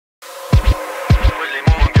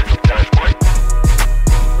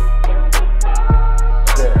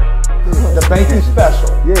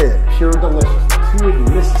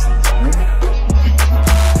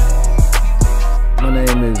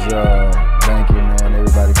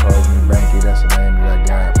Everybody calls me Banky. That's the name that I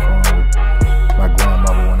got from my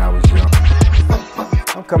grandmother when I was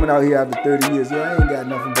young. I'm coming out here after 30 years. Yeah, I ain't got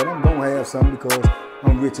nothing, but I'm gonna have something because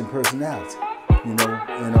I'm rich in personality, you know,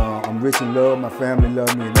 and I'm rich in love. My family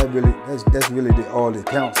love me, and that's really all that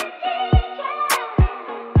counts.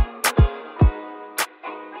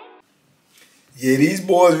 Yeah, these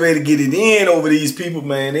boys ready to get it in over these people,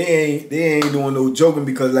 man. They ain't doing no joking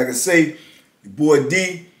because, like I say, the boy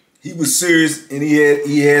D, he was serious, and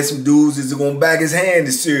he had some dudes that's gonna back his hand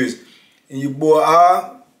is serious. And your boy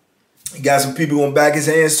R, he got some people gonna back his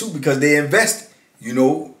hands too because they invested. You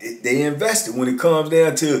know, they invested. When it comes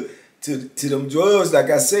down to them drugs,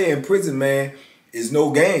 like I say, in prison, man, it's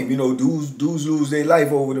no game. You know, dudes lose their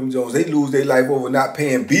life over them drugs. They lose their life over not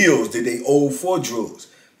paying bills that they owe for drugs.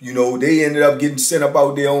 You know, they ended up getting sent up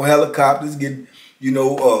out there on helicopters, getting, you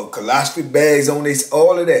know, colostomy bags on this,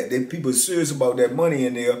 all of that. People are serious about that money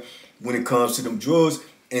in there when it comes to them drugs,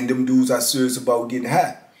 and them dudes are serious about getting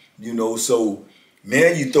high. You know, so,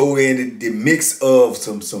 man, you throw in the mix of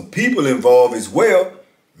some people involved as well,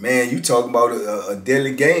 man, you talking about a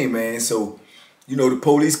deadly game, man. So, you know, the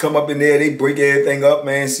police come up in there, they break everything up,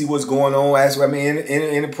 man, see what's going on, ask, I mean,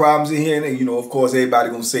 any problems in here? And, you know, of course, everybody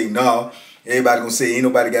gonna say, nah. Everybody gonna say, ain't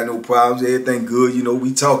nobody got no problems, everything good, you know,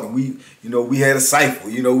 we talking, we had a cipher,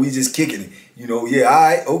 you know, we just kicking it, you know, yeah, all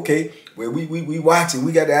right, okay, well, we watching,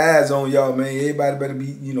 we got the eyes on y'all, man, everybody better be,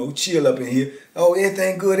 you know, chill up in here, oh,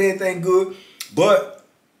 everything good, but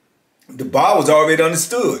the bar was already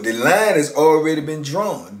understood, the line has already been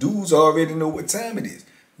drawn, dudes already know what time it is,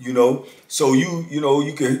 you know, so you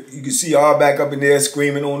can see all back up in there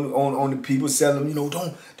screaming on the people, selling them, you know,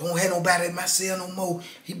 don't have nobody in my cell no more.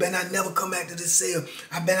 He better not never come back to the cell.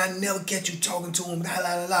 I better not never catch you talking to him. La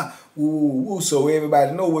la la la. Woo. So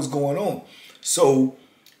everybody know what's going on. So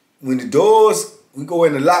when the doors, we go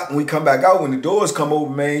in the lock and we come back out, when the doors come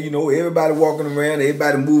open, man, you know, everybody walking around,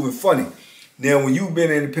 everybody moving funny. Now when you've been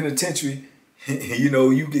in the penitentiary, you know,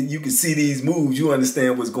 you can see these moves, you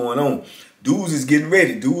understand what's going on. Dudes is getting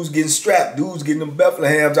ready. Dudes getting strapped. Dudes getting them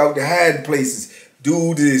Bethlehams out the hiding places.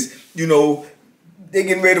 Dude is, you know, they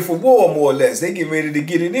getting ready for war more or less. They getting ready to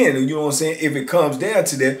get it in. You know what I'm saying? If it comes down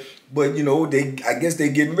to that. But, you know, I guess they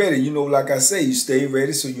getting ready. You know, like I say, you stay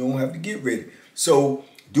ready so you don't have to get ready. So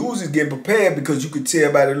dudes is getting prepared because you could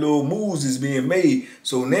tell by the little moves that's being made.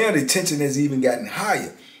 So now the tension has even gotten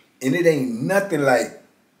higher. And it ain't nothing like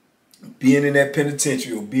being in that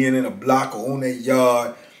penitentiary or being in a block or on that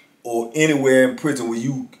yard or anywhere in prison where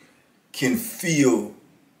you can feel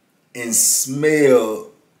and smell,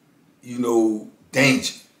 you know,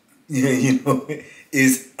 danger. You know,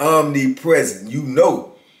 it's omnipresent, you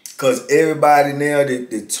know, because everybody now,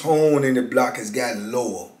 the tone in the block has gotten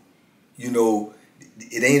lower. You know,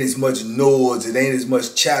 it ain't as much noise, it ain't as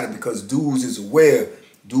much chatter because dudes is aware,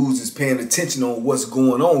 dudes is paying attention on what's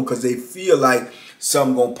going on because they feel like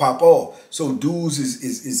something gonna pop off. So dudes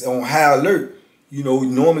is on high alert. You know,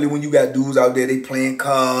 normally when you got dudes out there, they playing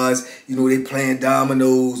cards, you know, they playing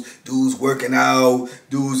dominoes, dudes working out,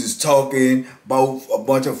 dudes is talking about a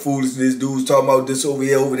bunch of foolishness, dudes talking about this over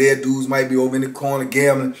here, over there, dudes might be over in the corner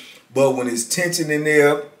gambling. But when it's tension in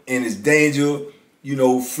there and it's danger, you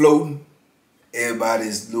know, floating,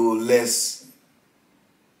 everybody's a little less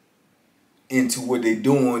into what they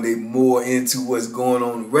doing. They more into what's going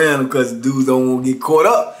on around them because dudes don't want to get caught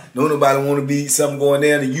up. Don't nobody want to be something going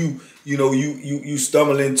down and you know, you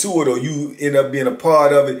stumble into it or you end up being a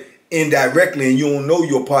part of it indirectly and you don't know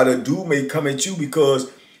you're a part of it. Dude may come at you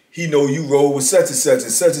because he know you roll with such and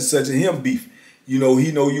such and him beef. You know,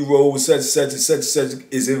 he know you roll with such and such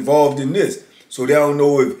is involved in this. So they don't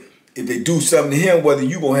know if they do something to him, whether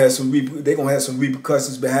you gonna have they gonna have some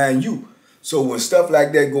repercussions behind you. So when stuff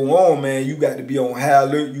like that go on, man, you got to be on high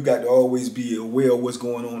alert. You got to always be aware of what's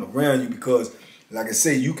going on around you because, like I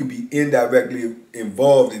say, you could be indirectly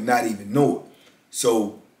involved and not even know it.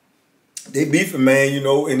 So they beefing, man, you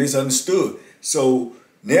know, and it's understood. So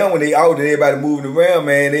now when they out and everybody moving around,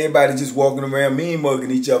 man, everybody just walking around mean mugging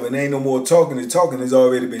each other and ain't no more talking. The talking has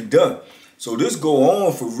already been done. So this go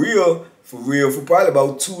on for real, for probably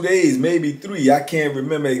about 2 days, maybe 3. I can't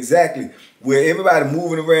remember exactly. Where everybody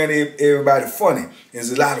moving around, everybody funny.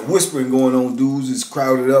 There's a lot of whispering going on. Dudes is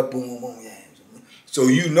crowded up. Boom, boom, yeah. So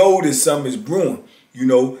you know that something is brewing. You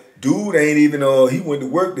know, dude ain't even, he went to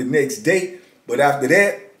work the next day. But after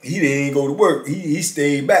that, he didn't go to work. He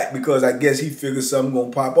stayed back because I guess he figured something going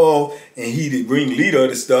to pop off. And he the ringleader of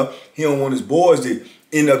the stuff. He don't want his boys to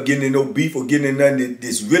end up getting in no beef or getting in nothing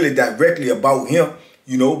that's really directly about him.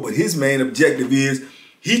 You know, but his main objective is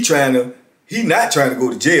he not trying to go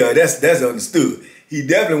to jail. That's understood. He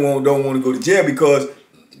definitely don't want to go to jail because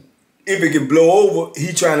if it can blow over,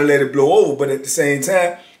 he trying to let it blow over. But at the same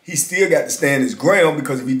time, he still got to stand his ground,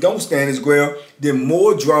 because if he don't stand his ground, then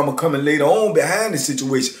more drama coming later on behind the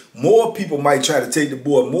situation. More people might try to take the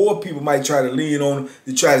board. More people might try to lean on him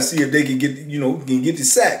to try to see if they can get, can get the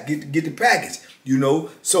sack, get the package,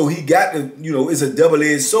 So he got to, it's a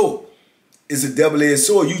double-edged sword. It's a double-edged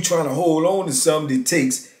sword. You trying to hold on to something that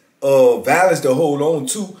takes violence to hold on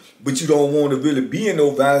to, but you don't want to really be in no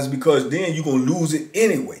violence, because then you're going to lose it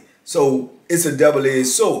anyway. So it's a double-edged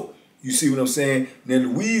sword. You see what I'm saying? Now,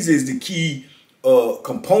 Luise is the key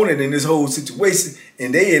component in this whole situation,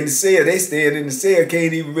 and they in the cell. They staying in the cell,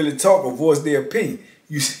 can't even really talk or voice their opinion.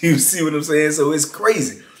 You see what I'm saying? So it's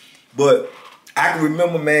crazy. But I can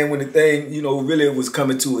remember, man, when the thing, really was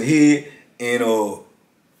coming to a head, and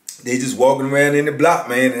they just walking around in the block,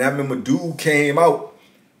 man. And I remember dude came out,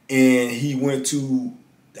 and he went to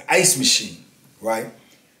the ice machine, right?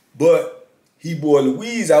 But he brought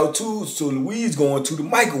Luise out too, so Luise going to the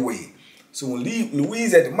microwave. So when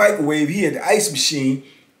Luise at the microwave, he had the ice machine.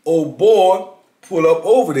 Old boy pull up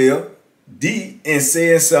over there, D, and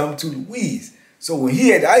saying something to Luise. So when he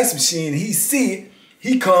had the ice machine, he see it,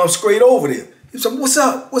 he comes straight over there. He said, "What's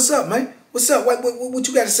up? What's up, man? What's up? What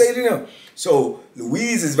you got to say to them?" So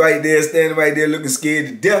Luise is right there, standing right there, looking scared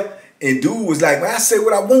to death. And dude was like, "Man, I say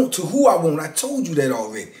what I want to who I want. I told you that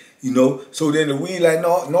already." So then Luise like,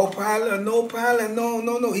 no problem,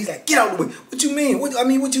 no. He's like, "Get out of the way." "What you mean?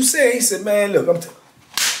 What you say?" He said, "Man, look,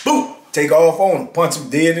 boom, take off on him, punch him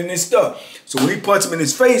dead in his stuff." So when he punched him in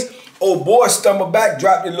his face, old boy stumbled back,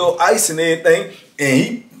 dropped the little ice and everything,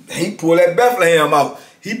 and he pulled that Bethlehem out.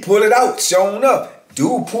 He pulled it out, showing up.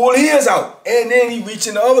 Dude pulled his out, and then he reached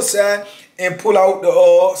in the other side and pull out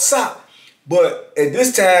the sock. But at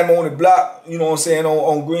this time on the block, on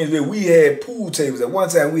Greensville, we had pool tables. At one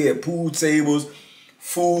time, we had pool tables,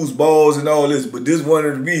 foosballs, and all this. But this is one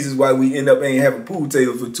of the reasons why we end up ain't having pool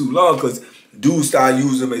tables for too long, because dudes started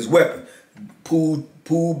using them as weapons.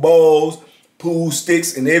 Pool balls, pool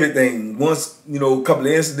sticks, and everything. Once, a couple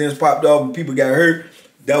of incidents popped off and people got hurt,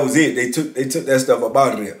 that was it. They took that stuff up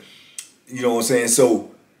out of there. You know what I'm saying? So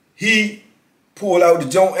he pulled out the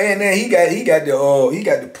joint, and then he got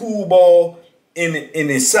the pool ball in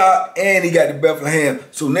his sock, and he got the Bethlehem.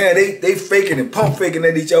 So now they faking and pump faking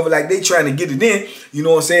at each other like they trying to get it in. You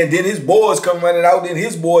know what I'm saying? Then his boys come running out. Then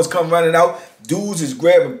his boys come running out. Dudes is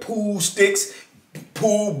grabbing pool sticks,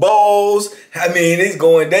 pool balls. It's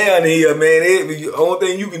going down here, man. The only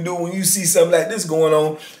thing you can do when you see something like this going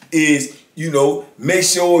on is, make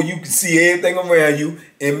sure you can see everything around you,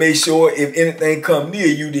 and make sure if anything come near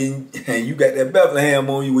you, then you got that Bethlehem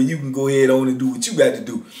on you where you can go ahead on and do what you got to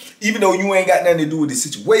do. Even though you ain't got nothing to do with the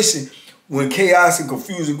situation, when chaos and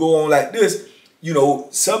confusion go on like this,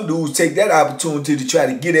 some dudes take that opportunity to try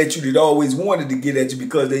to get at you that always wanted to get at you,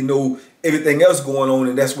 because they know everything else going on,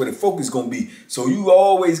 and that's where the focus going to be. So you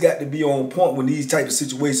always got to be on point when these type of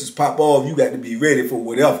situations pop off. You got to be ready for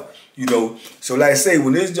whatever, So like I say,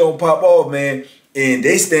 when this joint pop off, man, and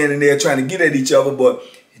they standing there trying to get at each other, but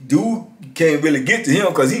dude can't really get to him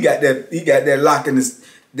because he got that lock in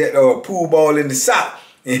that pool ball in the sock.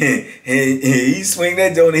 And he swing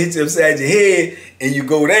that joint and hit you upside your head, and you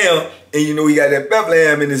go down, and he got that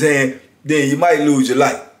Bethlehem in his hand, then you might lose your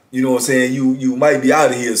life. You know what I'm saying? You might be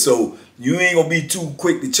out of here. So you ain't gonna be too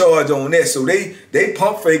quick to charge on that. So they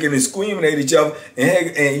pump faking and screaming at each other,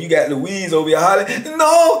 and you got Luise over here hollering,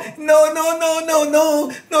 no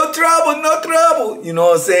trouble. You know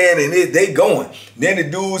what I'm saying? And they going. Then the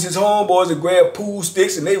dudes, his homeboys, will grab pool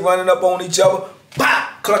sticks, and they running up on each other,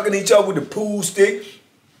 pop, clucking each other with the pool stick.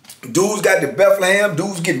 Dudes got the Bethlehem,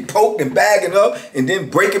 dudes getting poked and bagging up, and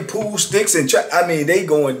then breaking pool sticks and they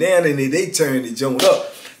going down, and they turn the joint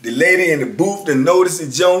up. The lady in the booth done noticed the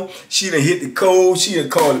joint. She done hit the code. She done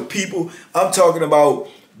called the people. I'm talking about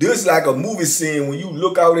this like a movie scene. When you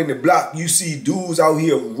look out in the block, you see dudes out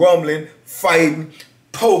here rumbling, fighting,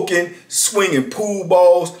 poking, swinging pool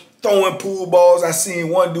balls, throwing pool balls. I seen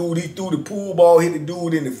one dude, he threw the pool ball, hit the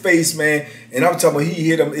dude in the face, man. And I'm talking about he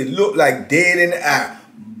hit him. It looked like dead in the eye.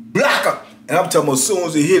 Blocker. And I'm talking about as soon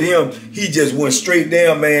as it hit him, he just went straight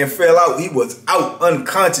down, man, fell out. He was out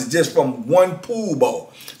unconscious just from one pool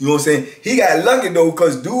ball. You know what I'm saying? He got lucky though,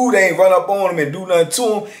 because dude ain't run up on him and do nothing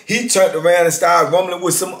to him. He turned around and started rumbling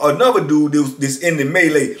with another dude that's in the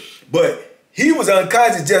melee. But he was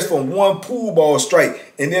unconscious just from one pool ball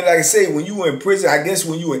strike. And then, like I say, when you in prison, I guess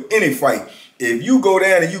when you in any fight, if you go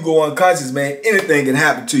down and you go unconscious, man, anything can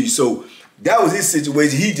happen to you. So that was his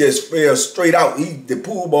situation. He just fell straight out. The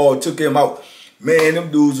pool ball took him out. Man, them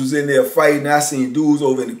dudes was in there fighting. I seen dudes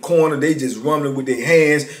over in the corner. They just rumbling with their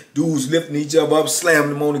hands. Dudes lifting each other up,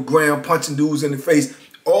 slamming them on the ground, punching dudes in the face.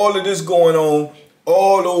 All of this going on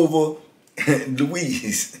all over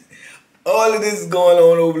Luise. All of this is going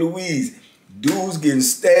on over Luise. Dudes getting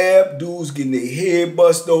stabbed, dudes getting their head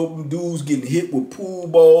bust open, dudes getting hit with pool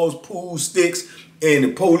balls, pool sticks, and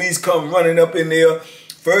the police come running up in there.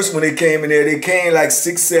 First, when they came in there, they came like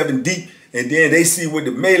 6, 7 deep, and then they see what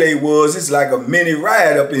the melee was. It's like a mini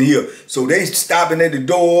riot up in here. So they stopping at the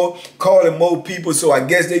door, calling more people. So I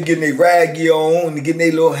guess they getting their riot gear on, and getting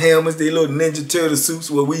their little hammers, their little Ninja Turtle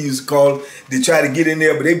suits, what we used to call them. They try to get in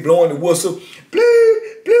there, but they blowing the whistle.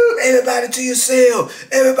 Bloop, bloop, everybody to your cell.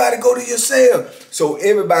 Everybody go to your cell. So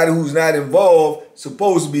everybody who's not involved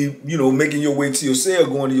supposed to be, you know, making your way to your cell,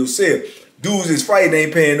 going to your cell. Dudes is fighting,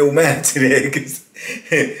 ain't paying no mind to that, because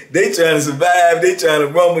they trying to survive, they trying to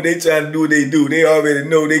rumble, they trying to do what they do. They already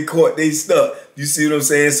know they caught, they stuck. You see what I'm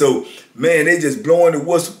saying? So, man, they just blowing the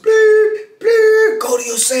whistle. Bleep, bleep, go to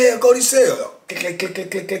your cell, go to your cell. Click, click, click,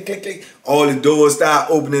 click, click, click, click. All the doors start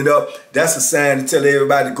opening up. That's a sign to tell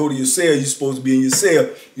everybody to go to your cell. You're supposed to be in your cell.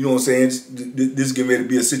 You know what I'm saying? This is getting ready to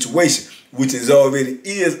be a situation, which is already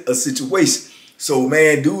is a situation. So,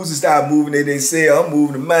 man, dudes start moving in their cell. I'm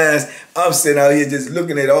moving the mines. I'm sitting out here just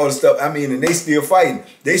looking at all the stuff. I mean, and they still fighting.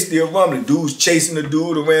 They still rumbling. Dudes chasing the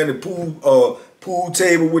dude around the pool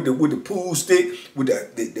table with the pool stick, with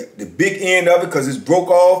the big end of it, because it's broke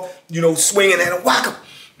off, you know, swinging at him.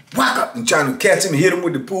 Whack up, and trying to catch him, hit him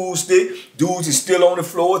with the pool stick. Dudes is still on the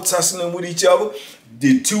floor, tussling with each other.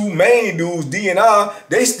 The two main dudes, D and R,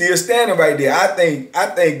 they still standing right there. I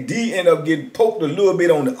think D ended up getting poked a little bit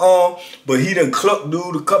on the arm, but he done clucked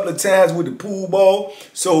dude a couple of times with the pool ball.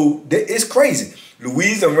 So it's crazy.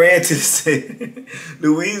 Luise ran to the cell.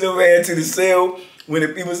 Luise ran to the cell. When the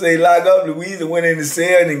people say lock up, Luise went in the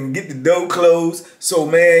cell and get the door closed. So,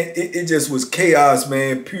 man, it just was chaos,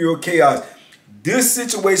 man, pure chaos. This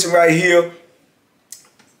situation right here,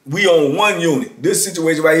 we on one unit. This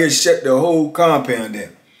situation right here shut the whole compound down.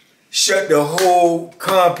 Shut the whole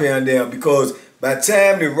compound down, because by the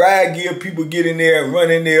time the riot gear people get in there and run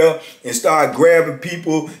in there and start grabbing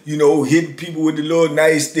people, you know, hitting people with the little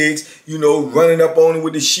nightsticks, you know, running up on them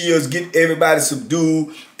with the shields, get everybody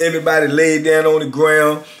subdued, everybody laid down on the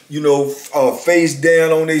ground, you know, face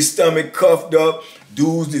down on their stomach, cuffed up.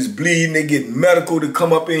 Dudes is bleeding, they get medical to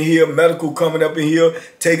come up in here, medical coming up in here,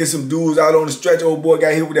 taking some dudes out on the stretcher. Old boy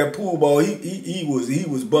got hit with that pool ball. He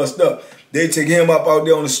was bust up. They take him up out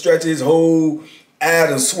there on the stretcher. His whole eye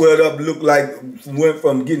done swelled up, looked like went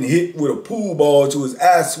from getting hit with a pool ball to his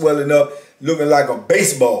eye swelling up, looking like a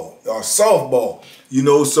baseball or a softball. You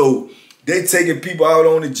know, so they taking people out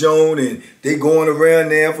on the joint, and they going around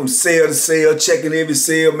there from cell to cell, checking every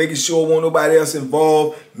cell, making sure won't nobody else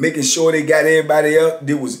involved, making sure they got everybody else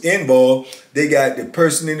that was involved. They got the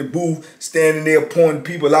person in the booth standing there pointing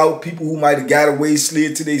people out, people who might have got away,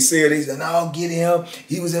 slid to their cell. They said, no, get him.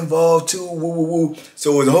 He was involved too, woo, woo, woo.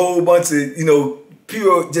 So it was a whole bunch of, you know,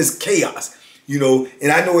 pure just chaos, you know.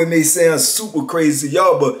 And I know it may sound super crazy to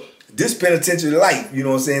y'all, but this penitentiary life, you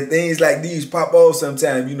know what I'm saying? Things like these pop off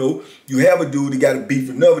sometimes, you know. You have a dude that got to beef,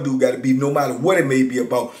 another dude got to beef, no matter what it may be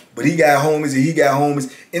about. But he got homies and he got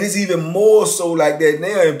homies. And it's even more so like that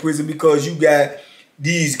now in prison, because you got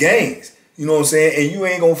these gangs, you know what I'm saying? And you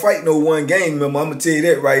ain't going to fight no one gang member. I'm going to tell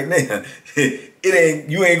you that right now.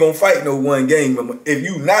 You ain't going to fight no one gang member. If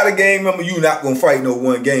you not a gang member, you not going to fight no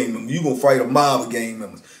one gang member. You going to fight a mob of gang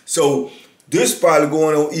members. So this probably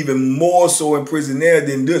going on even more so in prison there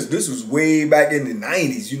than this. This was way back in the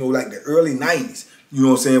 90s, you know, like the early 90s, you know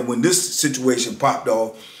what I'm saying, when this situation popped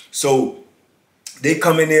off. So they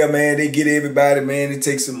come in there, man, they get everybody, man. It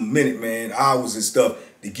takes them a minute, man, hours and stuff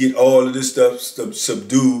to get all of this stuff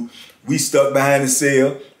subdued. We stuck behind the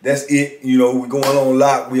cell. That's it. You know, we going on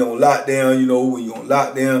lock. We on lockdown, you know, when you on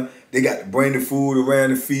lockdown, they got to bring the food around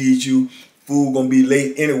to feed you. Food gonna be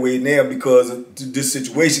late anyway now because of this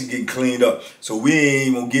situation getting cleaned up. So we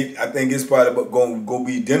ain't gonna get, I think it's probably gonna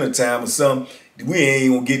be dinner time or something. We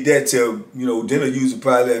ain't gonna get that till, you know, dinner usually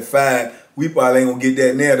probably at 5. We probably ain't gonna get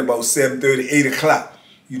that now at about 7:30, 8 o'clock.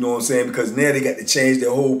 You know what I'm saying? Because now they got to change their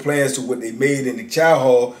whole plans to what they made in the child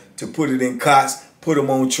hall to put it in cots, put them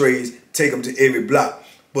on trays, take them to every block.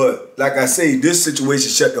 But like I say, this situation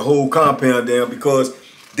shut the whole compound down because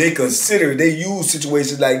they use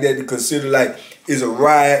situations like that to consider like is a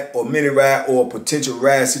riot or mini riot or a potential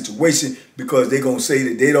riot situation, because they're going to say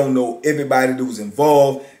that they don't know everybody that was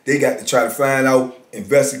involved. They got to try to find out,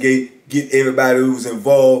 investigate, get everybody who was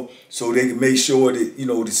involved so they can make sure that, you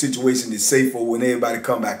know, the situation is safe for when everybody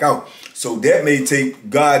come back out. So that may take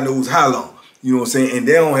God knows how long, you know what I'm saying? And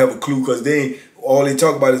they don't have a clue because all they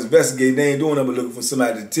talk about is investigating. They ain't doing nothing but looking for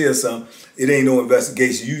somebody to tell something. It ain't no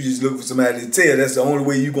investigation. You just look for somebody to tell. That's the only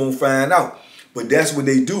way you're going to find out. But that's what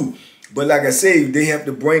they do. But like I say, they have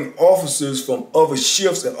to bring officers from other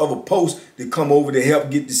shifts and other posts to come over to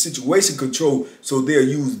help get the situation controlled. So they'll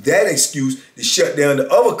use that excuse to shut down the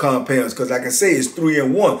other compounds. Because like I say, it's 3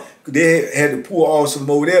 and 1. They had to pull all some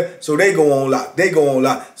over there, so they go on lock. They go on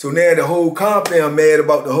lock. So now the whole compound mad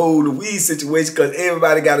about the whole Luise situation because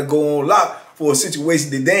everybody got to go on lock for a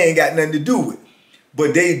situation that they ain't got nothing to do with.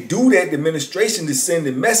 But they do that, the administration, to send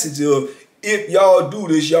the message of, if y'all do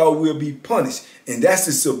this, y'all will be punished. And that's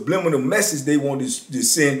the subliminal message they want to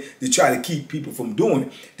send to try to keep people from doing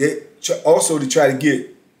it. They also to try to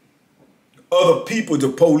get other people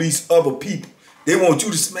to police other people. They want you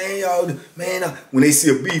to say, man, y'all, man, when they see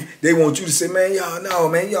a beef, they want you to say, man, y'all, no,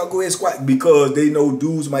 man, y'all go ahead and squash, because they know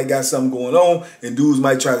dudes might got something going on, and dudes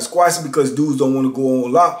might try to squash it because dudes don't want to go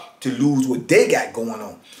on lock to lose what they got going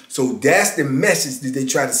on. So that's the message that they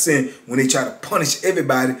try to send when they try to punish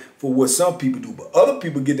everybody for what some people do. But other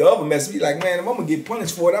people get the other message, be like, man, if I'm gonna get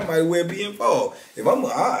punished for it, I might as well be involved. If I'm,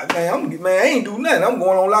 man, I ain't do nothing. I'm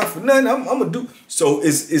going on lock for nothing. I'm gonna do. So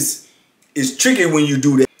it's tricky when you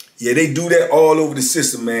do that. Yeah, they do that all over the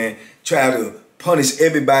system, man. Try to punish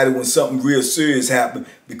everybody when something real serious happens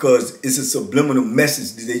because it's a subliminal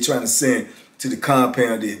message that they trying to send to the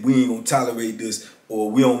compound that we ain't gonna tolerate this or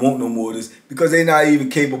we don't want no more of this, because they're not even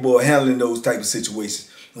capable of handling those type of situations.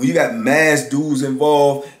 When you got mass dudes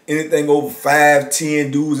involved, anything over 5, 10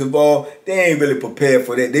 dudes involved, they ain't really prepared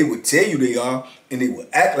for that. They would tell you they are, and they will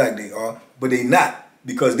act like they are, but they not,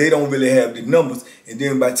 because they don't really have the numbers. And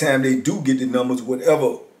then by the time they do get the numbers,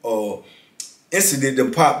 whatever incident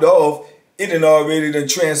that popped off, it done already done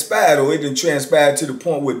transpired, or it done transpired to the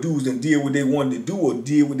point where dudes done did what they wanted to do or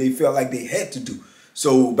did what they felt like they had to do.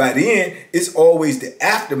 So by the end, it's always the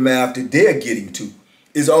aftermath that they're getting to.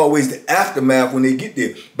 It's always the aftermath when they get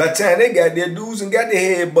there. By the time they got there, dudes done got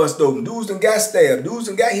their head bust open. Dudes done got stabbed. Dudes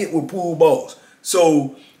done got hit with pool balls.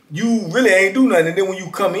 So you really ain't do nothing. And then when you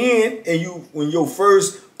come in and when your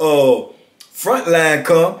first front line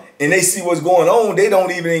come and they see what's going on, they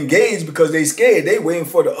don't even engage because they scared. They waiting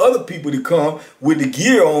for the other people to come with the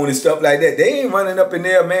gear on and stuff like that. They ain't running up in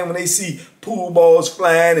there, man, when they see pool balls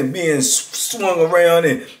flying and being swung around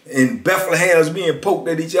and Bethlehem's being poked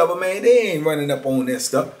at each other, man. They ain't running up on that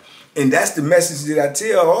stuff. And that's the message that I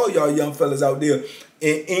tell all y'all young fellas out there.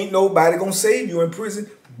 And ain't nobody gonna save you in prison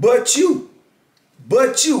but you.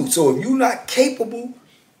 But you. So if you're not capable,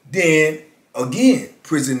 then again,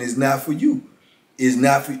 prison is not for you. It's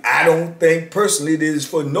not for, I don't think personally that it's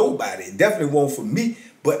for nobody. It definitely won't for me,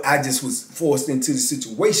 but I just was forced into the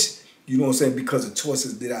situation. You know what I'm saying? Because of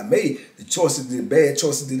choices that I made, the bad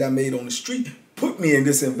choices that I made on the street put me in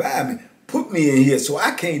this environment, put me in here. So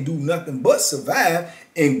I can't do nothing but survive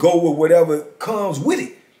and go with whatever comes with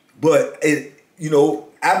it. But, you know,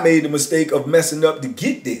 I made the mistake of messing up to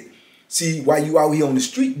get there. See, while you out here on the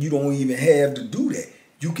street, you don't even have to do that.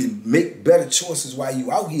 You can make better choices while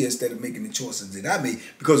you out here instead of making the choices that I made.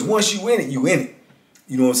 Because once you in it, you in it.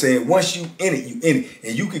 You know what I'm saying? Once you in it, you in it.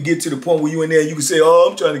 And you can get to the point where you in there and you can say, oh,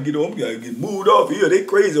 I'm trying to get on. I'm trying to get moved off here. They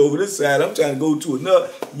crazy over this side. I'm trying to go to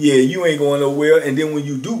another. Yeah, you ain't going nowhere. And then when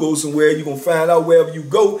you do go somewhere, you're going to find out wherever you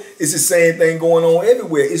go, it's the same thing going on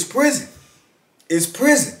everywhere. It's prison. It's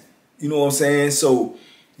prison. You know what I'm saying? So,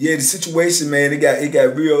 yeah, the situation, man, it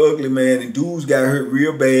got real ugly, man. And dudes got hurt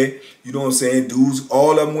real bad. You know what I'm saying? Dudes,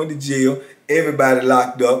 all of them went to jail. Everybody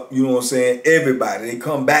locked up. You know what I'm saying? Everybody. They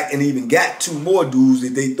come back and even got 2 more dudes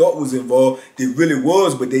that they thought was involved. They really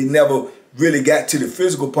was, but they never really got to the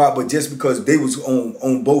physical part. But just because they was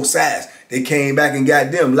on both sides, they came back and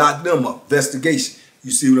got them, locked them up. Investigation. You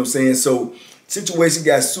see what I'm saying? So situation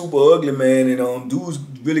got super ugly, man. And dudes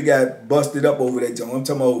really got busted up over that joint. I'm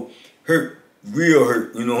talking about hurt. Real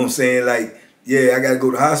hurt, you know what I'm saying? Like, yeah, I got to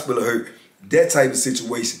go to the hospital hurt. That type of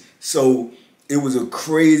situation. So it was a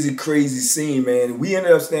crazy, crazy scene, man. And we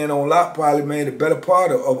ended up staying on lock probably, man, the better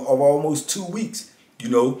part of almost 2 weeks. You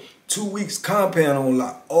know, 2 weeks compound on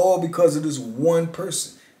lock. All because of this one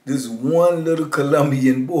person. This one little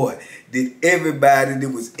Colombian boy that everybody that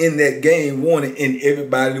was in that game wanted, and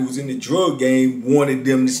everybody that was in the drug game wanted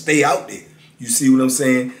them to stay out there. You see what I'm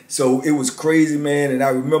saying? So it was crazy, man. And I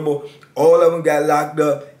remember all of them got locked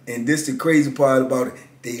up, and this the crazy part about it.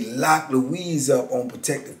 They locked Luise up on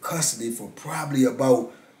protective custody for probably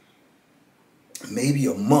about maybe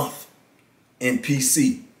a month in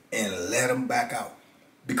PC and let him back out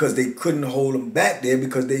because they couldn't hold him back there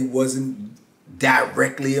because they wasn't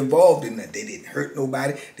directly involved in that. They didn't hurt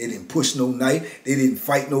nobody. They didn't push no knife. They didn't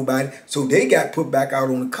fight nobody. So they got put back out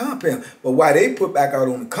on the compound. But while they put back out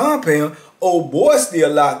on the compound, old boy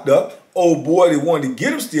still locked up. Old boy that wanted to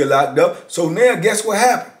get him still locked up. So now guess what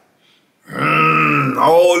happened?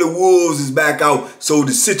 all the wolves is back out. So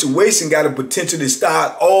the situation got a potential to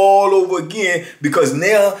start all over again because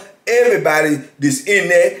now everybody that's in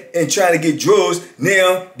there and trying to get drugs,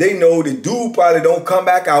 now they know the dude probably don't come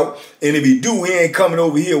back out. And if he do, he ain't coming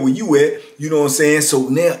over here where you at. You know what I'm saying? So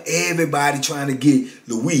now everybody trying to get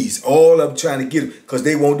Luise. All of them trying to get him because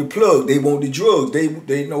they want the plug. They want the drugs.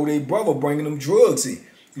 They know their brother bringing them drugs in.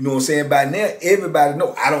 You know what I'm saying? By now, everybody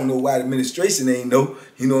know. I don't know why the administration ain't know.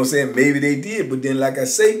 You know what I'm saying? Maybe they did. But then, like I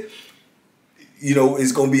say, you know,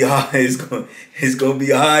 it's going to be hard. It's gonna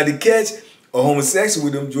be hard to catch a homosexual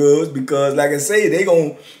with them drugs because, like I say, they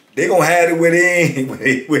gonna have it where they ain't,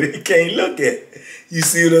 where they can't look at. You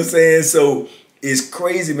see what I'm saying? So it's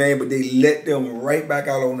crazy, man. But they let them right back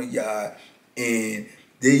out on the yard, and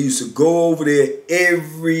they used to go over there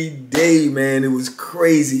every day, man. It was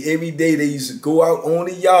crazy. Every day they used to go out on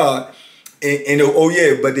the yard, and oh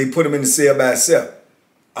yeah, but they put them in the cell by itself.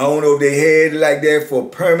 I don't know if they had it like that for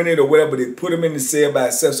permanent or whatever, but they put him in the cell by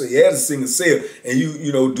itself. So he had a single cell. And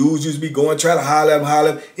you know, dudes used to be going, trying to holler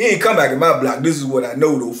at him. He ain't come back in my block. This is what I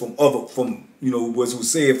know though from you know, what was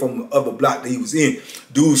said from the other block that he was in.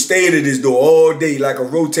 Dude stayed at his door all day like a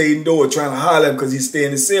rotating door trying to holler at him because he stayed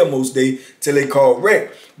in the cell most day till they called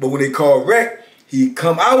wreck. But when they called wreck, he'd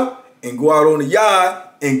come out and go out on the yard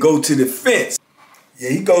and go to the fence.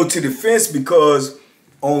 Yeah, he go to the fence because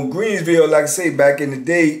on Greensville, like I say, back in the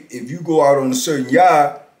day, if you go out on a certain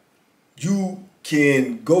yard, you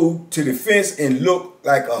can go to the fence and look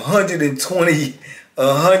like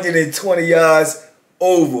 120 yards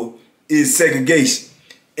over is segregation.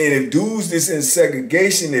 And if dudes that's in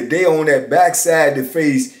segregation, if they on that backside to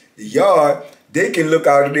face the yard, they can look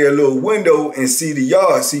out of their little window and see the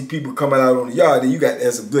yard, see people coming out on the yard. Then you got to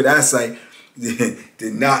have some good eyesight to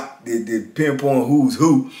pinpoint who's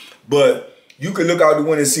who. But you can look out the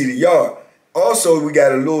window and see the yard. Also, we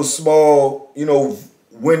got a little small, you know,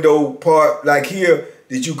 window part like here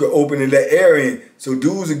that you can open and let air in. So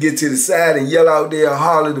dudes will get to the side and yell out there and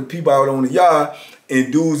holler at the people out on the yard.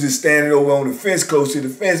 And dudes is standing over on the fence, close to the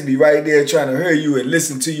fence, be right there trying to hear you and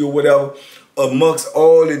listen to you or whatever, amongst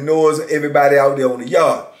all the noise of everybody out there on the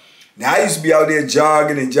yard. Now, I used to be out there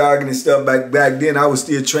jogging and stuff back then. I was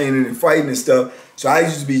still training and fighting and stuff. So I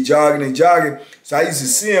used to be jogging and jogging. So I used to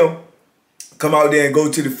see him come out there and go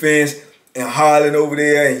to the fence and hollering over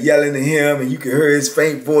there and yelling at him, and you can hear his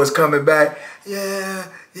faint voice coming back. Yeah,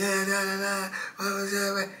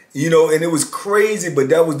 you know, and it was crazy, but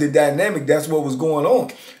that was the dynamic. That's what was going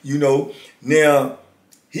on, you know. Now,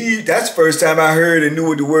 that's the first time I heard and knew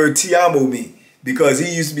what the word "ti amo" mean, because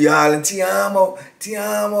he used to be hollering, "Ti amo, ti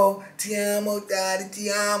amo, ti amo, daddy, ti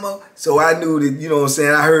amo." So I knew that, you know what I'm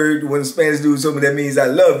saying, I heard when the Spanish dude told me that means I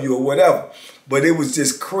love you or whatever. But it was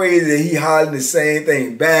just crazy that he hollering the same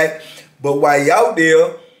thing back. But while he out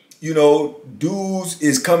there, you know, dudes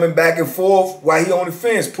is coming back and forth while he on the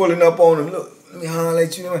fence, pulling up on him. Look, let me holler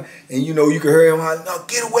at you. And, you know, you can hear him holler, no,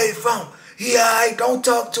 get away from him. He all right, don't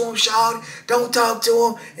talk to him, shawty. Don't talk to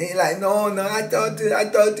him. And he's like, no, I talk to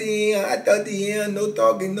him, no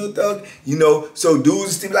talking. You know, so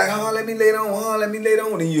dudes still like, let me lay down,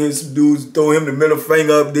 And you hear some dudes throw him the middle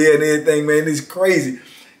finger up there and everything, man. It's crazy.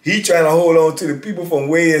 He trying to hold on to the people from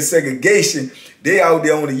way in segregation. They out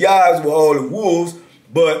there on the yards with all the wolves,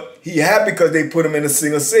 but he happy because they put him in a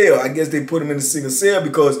single cell. I guess they put him in a single cell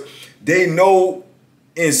because they know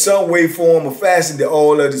in some way, form, or fashion that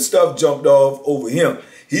all of the stuff jumped off over him.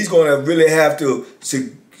 He's going to really have to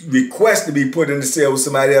request to be put in the cell with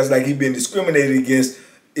somebody else like he's been discriminated against.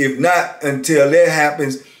 If not, until that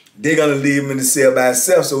happens, they're going to leave him in the cell by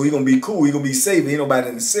himself. So he's going to be cool. He's going to be safe. Ain't nobody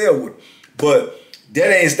in the cell with him. But that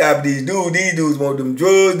ain't stopping these dudes. These dudes want them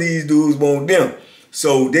drugs. These dudes want them.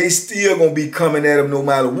 So they still going to be coming at him no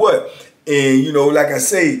matter what. And, you know, like I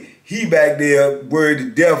say, he back there worried to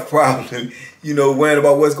death probably, you know, worrying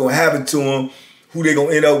about what's going to happen to him, who they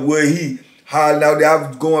going to end up with. He hollering out there. I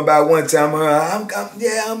was going by one time, I'm going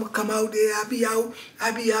to come out there.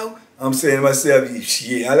 I'll be out. I'm saying to myself,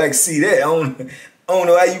 shit, I like to see that. I don't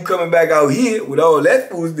know how you coming back out here with all that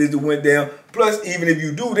foolishness that went down. Plus, even if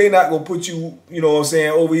you do, they not going to put you, you know what I'm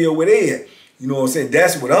saying, over here where they at. You know what I'm saying?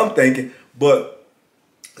 That's what I'm thinking. But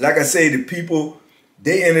like I say, the people,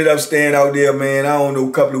 they ended up staying out there, man, I don't know,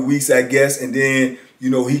 a couple of weeks, I guess. And then, you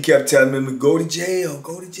know, he kept telling them to go to jail.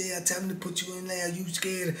 Tell them to put you in there. You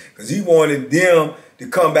scared? Because he wanted them to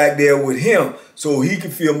come back there with him so he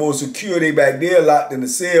could feel more secure. They back there locked in the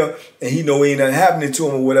cell, and he know ain't nothing happening to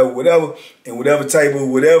him or whatever. And whatever type of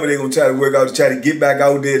whatever they're going to try to work out to try to get back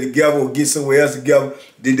out there together or get somewhere else together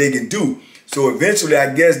that they can do. So eventually,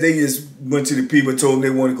 I guess they just went to the people and told them they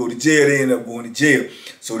want to go to jail. They ended up going to jail.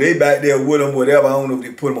 So they back there with them, whatever. I don't know if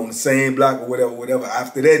they put them on the same block or whatever.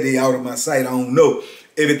 After that, they out of my sight. I don't know.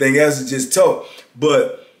 Everything else is just talk.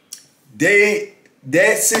 But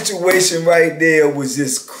that situation right there was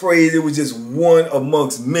just crazy. It was just one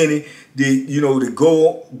amongst many. To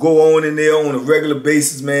go on in there on a regular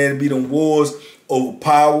basis, man, be them wars over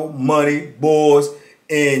power, money, boys,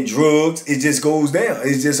 and drugs. It just goes down.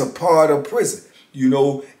 It's just a part of prison,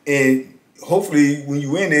 and hopefully when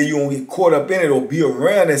you in there, you don't get caught up in it or be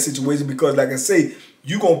around that situation because, like I say,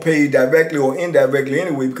 you going to pay directly or indirectly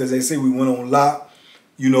anyway because they say we went on lock.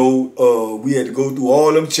 We had to go through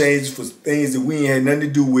all them changes for things that we ain't had nothing to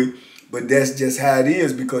do with. But that's just how it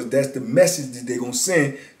is because that's the message that they're going to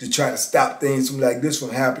send to try to stop things like this from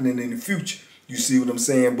happening in the future. You see what I'm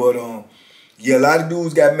saying? But, yeah, a lot of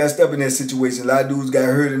dudes got messed up in that situation. A lot of dudes got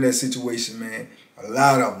hurt in that situation, man. A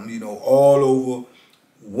lot of them, all over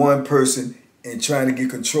one person and trying to get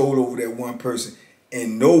control over that one person.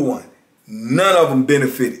 And none of them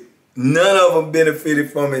benefited. None of them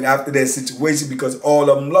benefited from it after that situation because all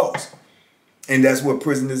of them lost. And that's what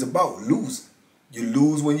prison is about, losing. You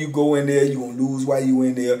lose when you go in there, you're going to lose while you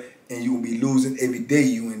in there, and you're going to be losing every day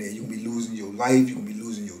you in there. You're going to be losing your life, you're going to be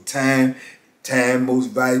losing your time. Time, most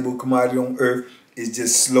valuable commodity on earth, is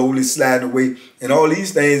just slowly sliding away. And all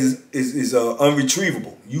these things is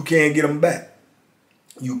unretrievable. You can't get them back.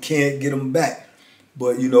 You can't get them back.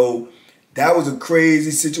 But, that was a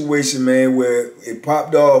crazy situation, man, where it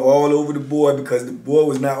popped off all over the boy because the boy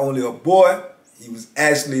was not only a boy, he was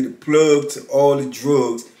actually the plug to all the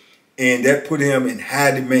drugs. And that put him in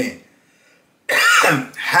high demand.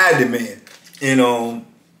 High demand. And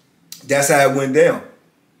that's how it went down.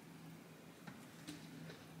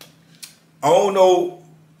 I don't know.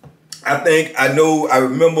 I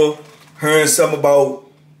remember hearing something about,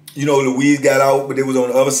 Luise got out, but it was on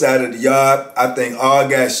the other side of the yard. I think R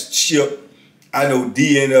got shipped. I know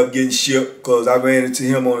D ended up getting shipped because I ran into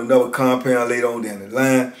him on another compound later on down the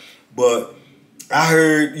line. But I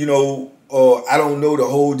heard, I don't know the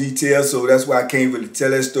whole details, so that's why I can't really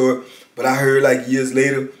tell that story. But I heard like years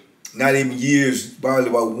later, not even years, probably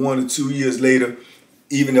about 1 or 2 years later,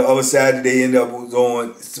 even the other side that they ended up was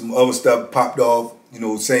on, some other stuff popped off,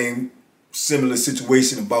 same similar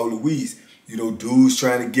situation about Luise. Dudes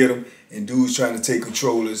trying to get him and dudes trying to take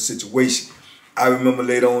control of the situation. I remember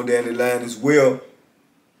later on down the line as well,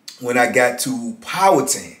 when I got to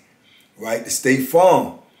Powhatan, right, the State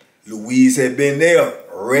Farm. Luise had been there,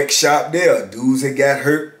 wreck shop there. Dudes had got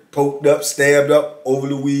hurt, poked up, stabbed up over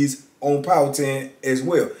Luise on Powhatan as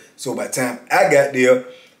well. So by the time I got there,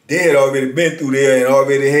 they had already been through there and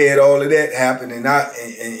already had all of that happen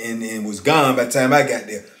and was gone by the time I got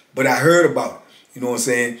there. But I heard about it. You know what I'm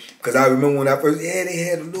saying? Because I remember when I first, they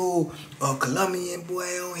had a little Colombian boy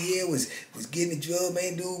on here was getting the drug,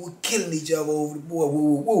 man. Dude was killing each other over the boy.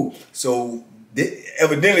 Woo, woo, woo. So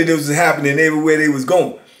evidently this was happening everywhere they was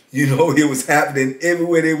going. It was happening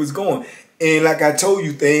everywhere they was going. And like I told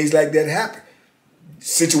you, things like that happen.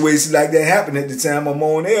 Situations like that happened at the time I'm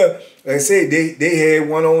on there. Like I said, they had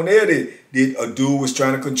one on there that a dude was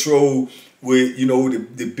trying to control with,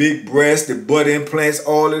 the big breasts, the butt implants,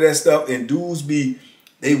 all of that stuff. And dudes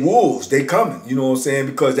they wolves, they coming, you know what I'm saying?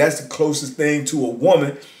 Because that's the closest thing to a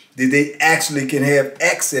woman that they actually can have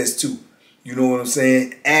access to. You know what I'm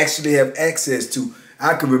saying? Actually have access to.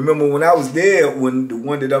 I can remember when I was there, when the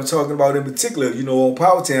one that I'm talking about in particular, on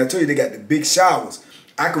Powhatan, I told you they got the big showers.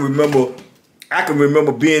 I can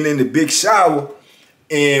remember being in the big shower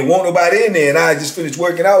and won't nobody in there, and I just finished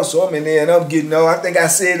working out, so I'm in there and I'm getting I think I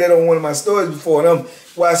said that on one of my stories before, and I'm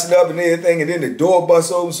washing up and everything, and then the door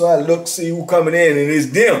busts open, so I look, see who coming in, and it's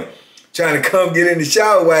them trying to come get in the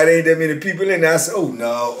shower while there ain't that many people in there. I said, oh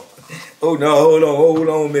no, hold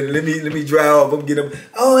on a minute, let me dry off, I'm getting up.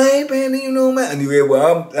 Oh, I ain't paying man. Anyway,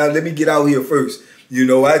 well, let me get out here first.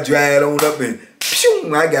 I dried on up and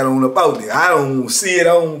phew, I got on up out there. I don't see it, I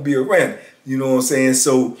don't be around it. You know what I'm saying?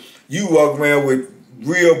 So you walk around with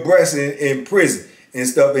real breasts in prison and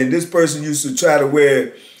stuff. And this person used to try to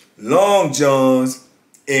wear long johns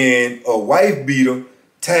and a wife beater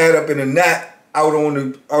tied up in a knot out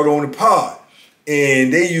on the pod.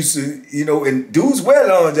 And they used to, and dudes wear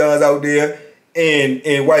long johns out there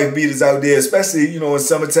and wife beaters out there, especially, in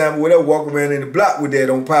summertime or whatever, walk around in the block with that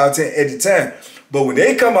on Powhatan at the time. But when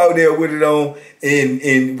they come out there with it on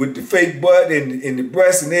and with the fake butt and the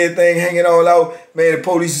breasts and everything hanging all out, man, the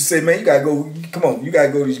police used to say, man, you gotta go, come on, you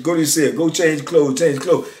gotta go to your cell, go change clothes.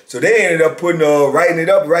 So they ended up putting writing it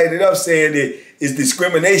up, saying that it's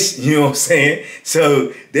discrimination, you know what I'm saying?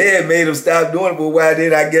 So they had made them stop doing it, but why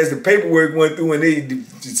then I guess the paperwork went through and they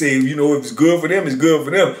say, if it's good for them, it's good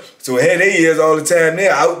for them. So had their ears all the time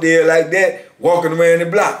there, out there like that, walking around the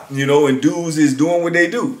block, you know, and dudes is doing what they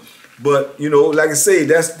do. But, you know, like I say,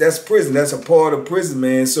 that's prison. That's a part of prison,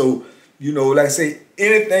 man. So, you know, like I say,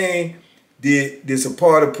 anything that's a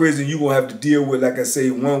part of prison, you're going to have to deal with, like I say,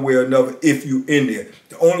 one way or another if you're in there.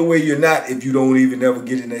 The only way you're not if you don't even ever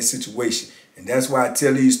get in that situation. And that's why I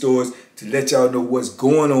tell these stories, to let y'all know what's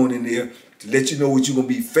going on in there, to let you know what you're going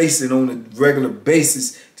to be facing on a regular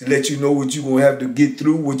basis, to let you know what you're going to have to get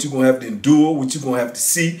through, what you're going to have to endure, what you're going to have to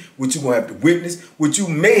see, what you're going to have to witness, what you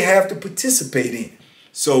may have to participate in.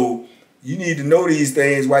 So you need to know these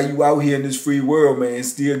things while you out here in this free world, man.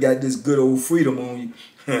 Still got this good old freedom on you.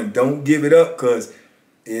 Don't give it up, because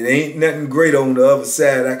it ain't nothing great on the other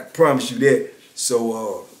side. I can promise you that.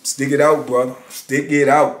 So stick it out, brother. Stick it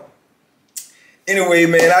out. Anyway,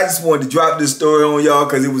 man, I just wanted to drop this story on y'all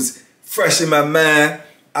because it was fresh in my mind.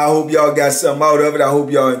 I hope y'all got something out of it. I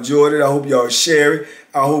hope y'all enjoyed it. I hope y'all share it.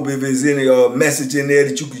 I hope if there's any message in there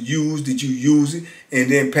that you could use, that you use it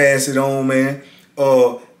and then pass it on, man.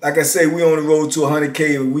 Like I say, we on the road to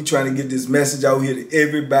 100K and we trying to get this message out here to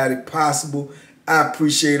everybody possible. I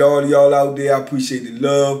appreciate all of y'all out there. I appreciate the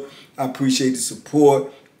love. I appreciate the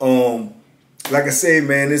support. Like I say,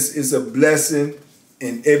 man, it's a blessing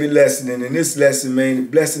in every lesson. And in this lesson, man, the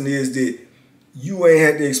blessing is that you ain't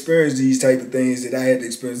had to experience these type of things that I had to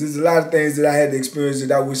experience. There's a lot of things that I had to experience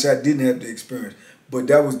that I wish I didn't have to experience. But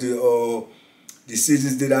that was the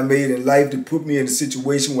decisions that I made in life that put me in a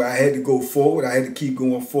situation where I had to go forward. I had to keep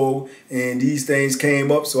going forward. And these things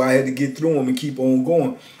came up, so I had to get through them and keep on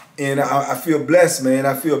going. And I feel blessed, man.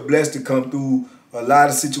 I feel blessed to come through a lot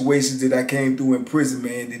of situations that I came through in prison,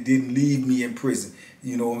 man, that didn't leave me in prison.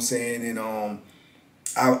 You know what I'm saying? And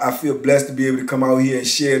I feel blessed to be able to come out here and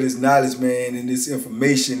share this knowledge, man, and this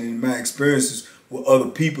information and my experiences with other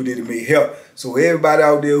people that it may help. So everybody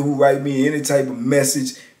out there who write me any type of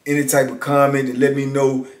message, any type of comment, and let me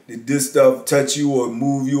know that this stuff touched you or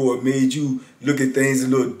moved you or made you look at things a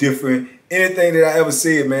little different. Anything that I ever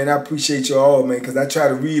said, man, I appreciate you all, man, because I try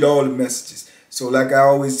to read all the messages. So like I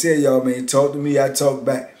always tell y'all, man, talk to me, I talk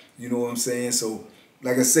back. You know what I'm saying? So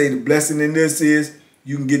like I say, the blessing in this is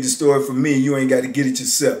you can get the story from me. You ain't got to get it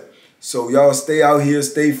yourself. So y'all stay out here,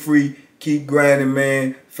 stay free, keep grinding,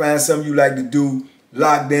 man. Find something you like to do,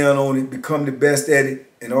 lock down on it, become the best at it,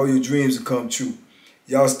 and all your dreams will come true.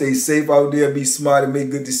 Y'all stay safe out there, be smart and make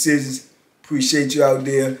good decisions. Appreciate you out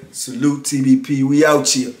there. Salute TBP. We out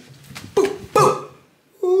here. Boop, boop.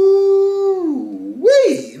 Ooh,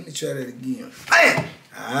 wee. Let me try that again. Bam.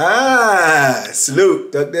 Ah,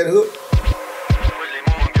 salute. Duck that hook.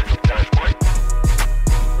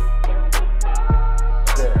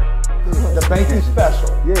 The Banky special.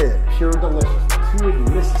 Yeah. Pure deliciousness. Pure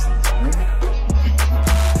deliciousness, man.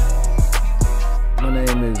 My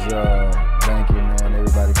name is Banky, man.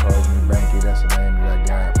 Everybody calls me Banky. That's the name that I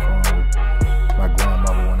got from my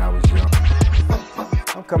grandmother when I was young.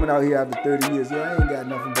 I'm coming out here after 30 years. Yeah, I ain't got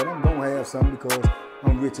nothing, but I'm gonna have something because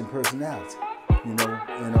I'm rich in personality, you know,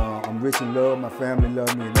 and I'm rich in love. My family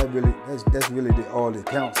love me, and that's really all that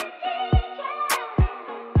counts.